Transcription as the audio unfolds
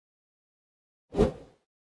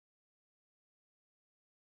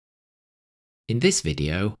In this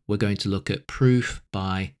video, we're going to look at proof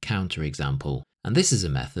by counterexample. And this is a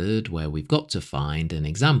method where we've got to find an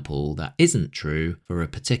example that isn't true for a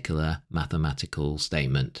particular mathematical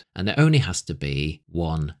statement. And it only has to be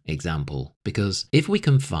one example, because if we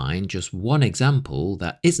can find just one example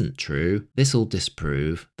that isn't true, this will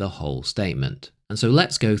disprove the whole statement. And so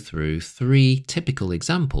let's go through three typical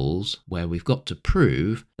examples where we've got to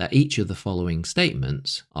prove that each of the following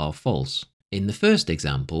statements are false. In the first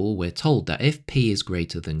example, we're told that if p is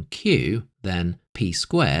greater than q, then p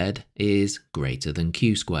squared is greater than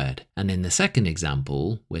q squared. And in the second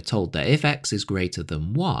example, we're told that if x is greater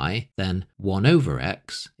than y, then 1 over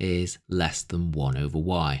x is less than 1 over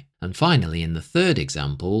y. And finally, in the third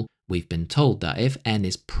example, we've been told that if n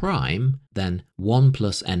is prime, then 1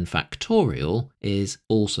 plus n factorial is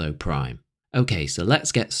also prime. Okay, so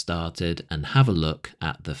let's get started and have a look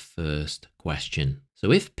at the first question.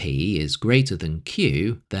 So if p is greater than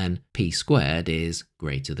q, then p squared is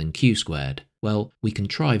greater than q squared. Well, we can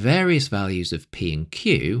try various values of p and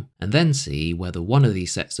q and then see whether one of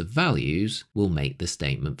these sets of values will make the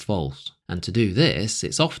statement false. And to do this,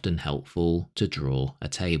 it's often helpful to draw a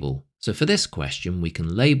table. So for this question, we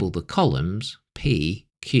can label the columns p,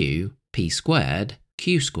 q, p squared,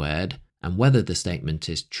 q squared, and whether the statement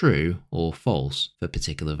is true or false for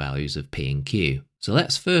particular values of p and q. So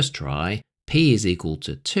let's first try p is equal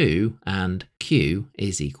to 2 and q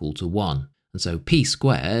is equal to 1. And so p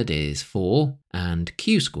squared is 4 and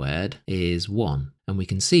q squared is 1. And we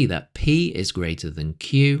can see that p is greater than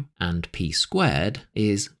q and p squared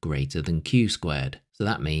is greater than q squared. So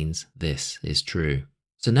that means this is true.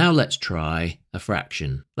 So now let's try a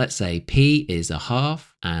fraction. Let's say p is a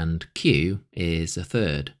half and q is a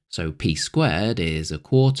third. So p squared is a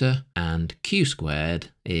quarter and q squared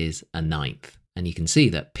is a ninth. And you can see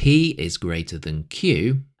that p is greater than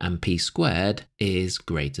q and p squared is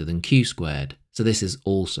greater than q squared. So this is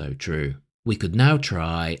also true. We could now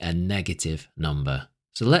try a negative number.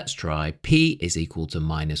 So let's try p is equal to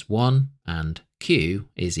 -1 and q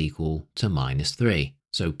is equal to -3.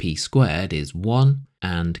 So p squared is 1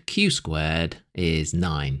 and q squared is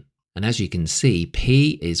 9. And as you can see,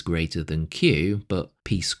 p is greater than q, but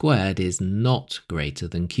p squared is not greater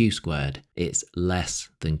than q squared. It's less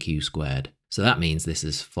than q squared. So that means this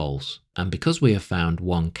is false. And because we have found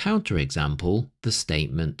one counterexample, the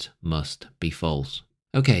statement must be false.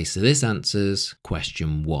 Okay, so this answers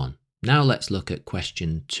question 1. Now let's look at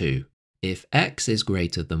question 2. If x is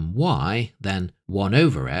greater than y, then 1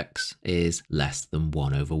 over x is less than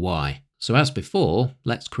 1 over y. So as before,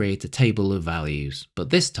 let's create a table of values, but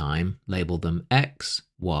this time label them x,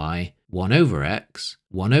 y, 1 over x,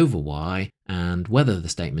 1 over y, and whether the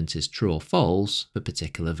statement is true or false for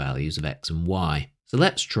particular values of x and y. So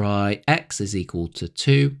let's try x is equal to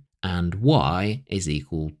 2 and y is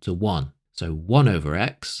equal to 1. So 1 over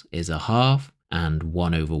x is a half and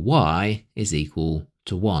 1 over y is equal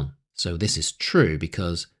to 1. So this is true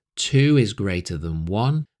because 2 is greater than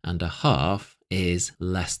 1 and a half is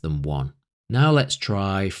less than 1. Now let's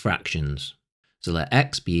try fractions. So let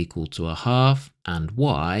x be equal to a half and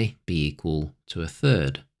y be equal to a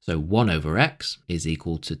third. So 1 over x is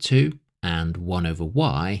equal to 2 and 1 over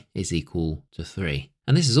y is equal to 3.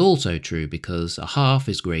 And this is also true because a half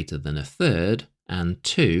is greater than a third and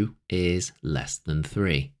 2 is less than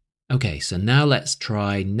 3. Okay, so now let's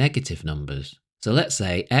try negative numbers. So let's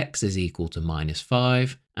say x is equal to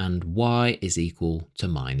 -5 and y is equal to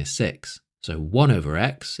 -6. So 1 over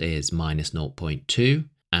x is -0.2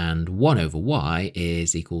 and 1 over y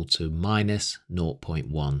is equal to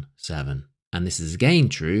 -0.17. And this is again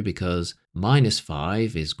true because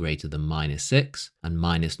 -5 is greater than -6 and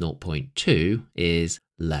 -0.2 is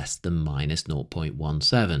less than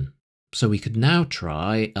 -0.17. So we could now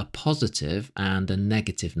try a positive and a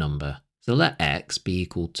negative number. So let x be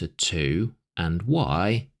equal to 2 and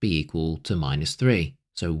y be equal to -3.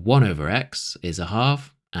 So 1 over x is a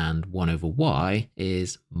half and 1 over y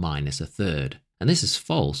is minus a third. And this is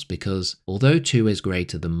false because although 2 is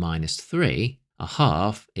greater than -3, a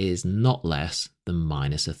half is not less than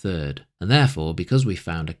minus a third. And therefore, because we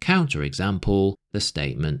found a counterexample, the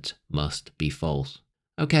statement must be false.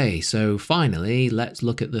 Okay, so finally, let's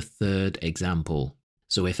look at the third example.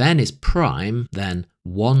 So if n is prime, then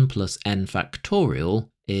 1 plus n factorial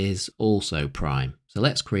is also prime. So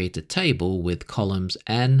let's create a table with columns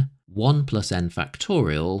n, 1 plus n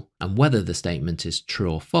factorial, and whether the statement is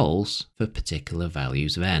true or false for particular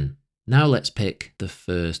values of n. Now let's pick the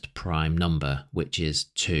first prime number, which is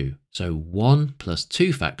 2. So 1 plus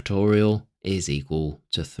 2 factorial is equal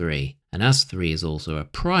to 3. And as 3 is also a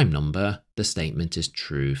prime number, the statement is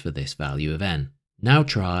true for this value of n. Now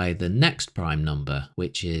try the next prime number,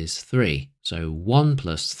 which is 3. So 1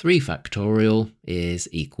 plus 3 factorial is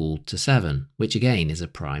equal to 7, which again is a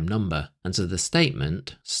prime number. And so the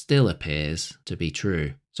statement still appears to be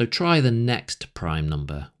true. So try the next prime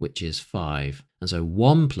number, which is 5. And so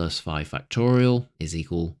 1 plus 5 factorial is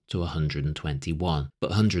equal to 121. But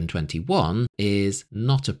 121 is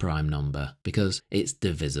not a prime number because it's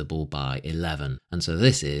divisible by 11. And so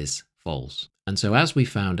this is false. And so as we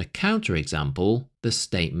found a counterexample, the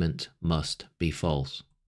statement must be false.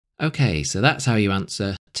 Okay, so that's how you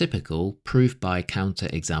answer typical proof by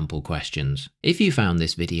counterexample questions. If you found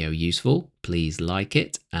this video useful, please like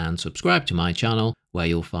it and subscribe to my channel where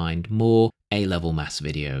you'll find more A-level maths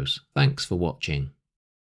videos. Thanks for watching.